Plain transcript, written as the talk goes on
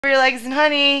your legs and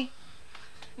honey.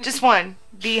 Just one.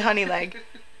 Be honey leg.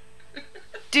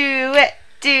 Do it.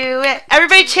 Do it.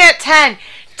 Everybody chant 10.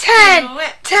 10. Do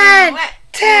it, 10. do it,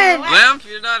 10. do it. Lamp,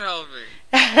 you're not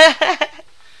helping.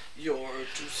 You're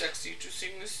too sexy to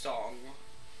sing this song.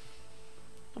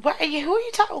 What are you? Who are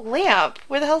you talking? Lamp.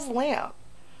 Where the hell's Lamp?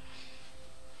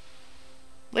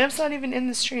 Lamp's not even in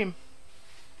the stream.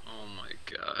 Oh my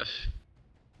gosh.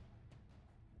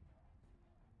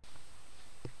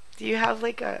 Do you have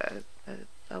like a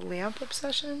Lamp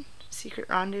obsession? Secret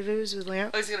rendezvous with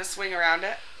Lamp? Oh, he's gonna swing around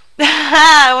it?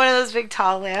 One of those big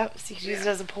tall lamps. He uses it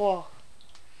as a pole.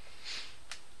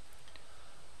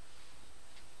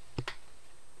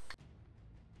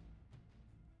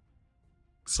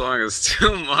 Song is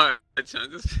too much. I'm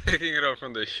just picking it up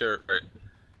from the shirt.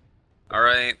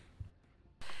 Alright.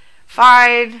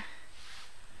 Fine.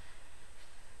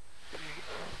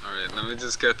 Alright, let me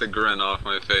just get the grin off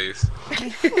my face.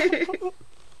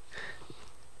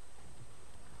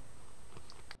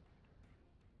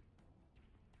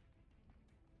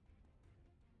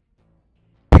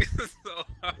 It's so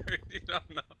hard. You don't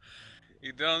know.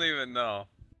 You don't even know.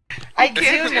 I do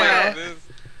know. This.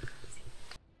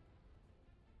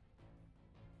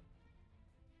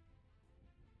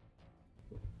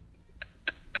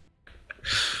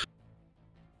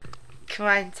 Come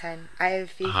on, 10. I have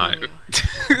faith Hi. in you.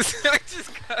 I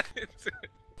just got into it.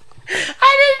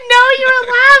 I didn't know you were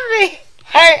laughing.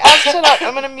 Alright, I'll shut up.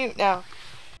 I'm gonna mute now.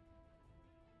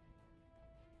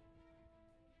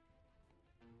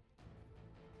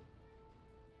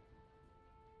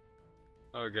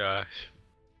 Oh gosh.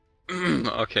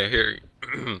 Okay, here.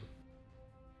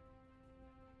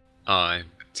 I'm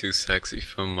too sexy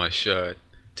for my shirt.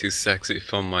 Too sexy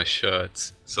for my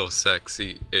shirts. So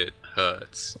sexy it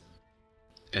hurts.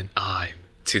 And I'm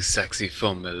too sexy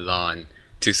for Milan.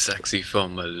 Too sexy for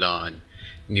Milan.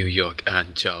 New York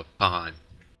and Japan.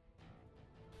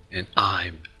 And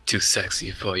I'm too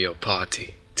sexy for your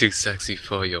party. Too sexy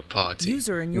for your party.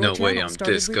 User in your no way channel I'm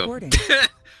started disco. recording.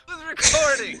 Who's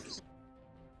recording?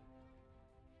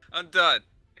 I'm done.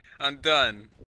 I'm done.